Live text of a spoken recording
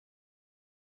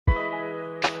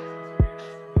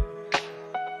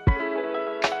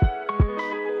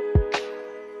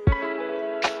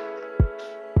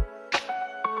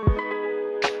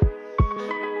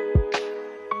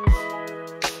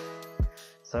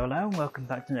So hello and welcome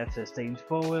back to an episode of Steam's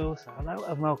Four Wheels. So hello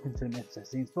and welcome to an episode of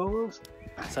Steam's Four Wheels.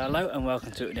 So hello and welcome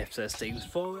to an episode of Steam's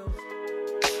Four Wheels.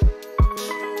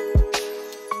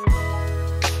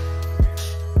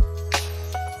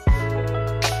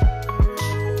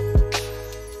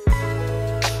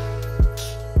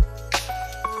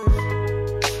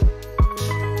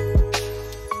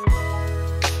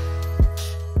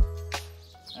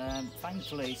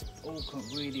 Thankfully it's all come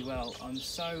really well. I'm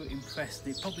so impressed.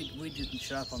 It probably really didn't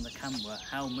show up on the camera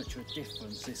how much of a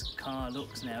difference this car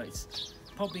looks now. It's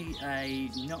probably a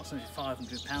not so much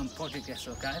 £500 project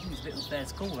SLK. I think it's a bit unfair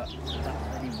to call that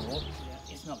anymore.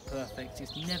 It's not perfect,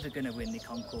 it's never going to win the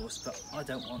concourse, but I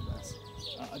don't want that.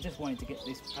 I just wanted to get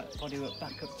this bodywork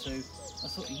back up to a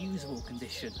sort of usable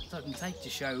condition so I can take to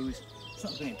shows. It's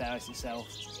not going to embarrass itself.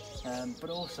 But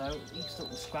also each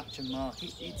sort of scratch and mark,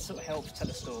 it sort of helps tell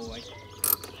a story.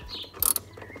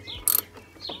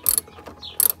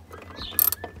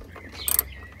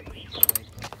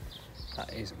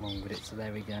 That is wrong with it, so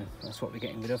there we go. That's what we're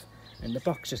getting rid of. And the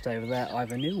box just over there, I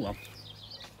have a new one.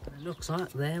 But it looks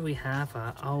like there we have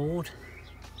our old.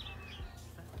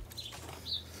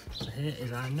 So here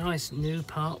is our nice new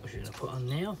part, which we're going to put on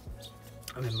now.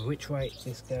 I remember which way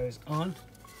this goes on.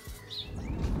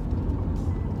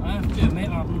 I have to admit,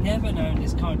 I've never known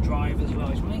this car drive as well,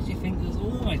 which makes you think there's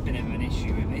always been an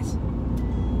issue with it.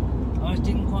 I just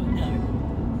didn't quite know.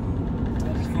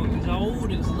 I just thought it was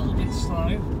old, it was a little bit slow.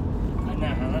 I know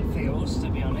how that feels, to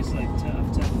be honest. I've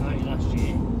turned 30 last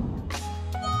year.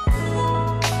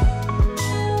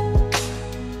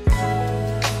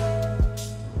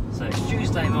 So it's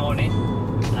Tuesday morning,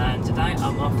 and today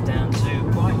I'm off down to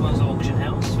Brightwell's Auction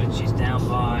House, which is down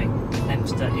by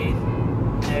Leominster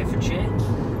in Herefordshire.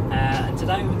 And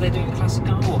today they're doing a classic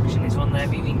car auction. It's one of their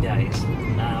viewing days.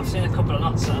 I've seen a couple of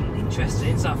lots that I'm interested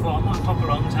in, so I thought I might pop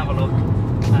along to have a look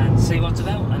and see what's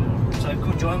about. And so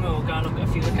come join me, we'll go and look at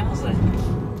a few of the cars there.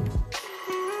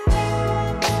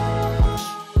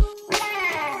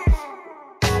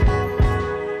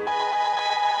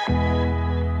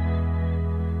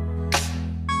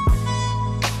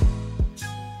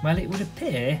 Well, it would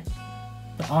appear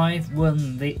that I've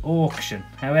won the auction.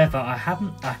 However, I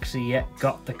haven't actually yet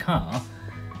got the car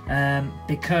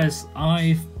because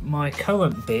my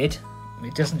current bid,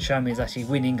 it doesn't show me as actually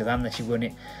winning because I haven't actually won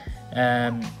it,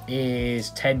 is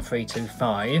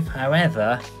 10,325.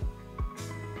 However,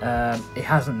 it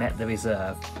hasn't met the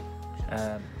reserve.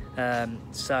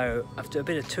 So after a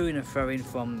bit of to and fro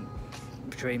from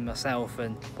between myself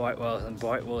and Brightwell's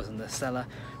and the seller,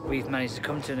 we've managed to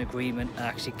come to an agreement and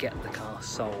actually get the car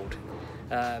sold.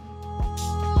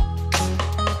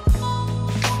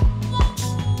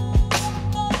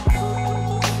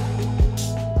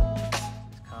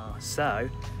 So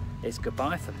it's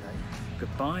goodbye from me,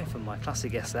 goodbye from my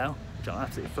classic SL, which I'm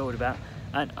absolutely thrilled about,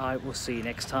 and I will see you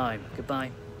next time.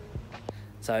 Goodbye.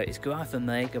 So it's goodbye from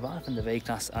me, goodbye from the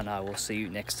V-Class, and I will see you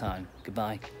next time.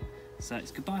 Goodbye. So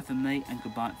it's goodbye from me and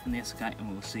goodbye from the SLK,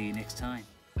 and we'll see you next time.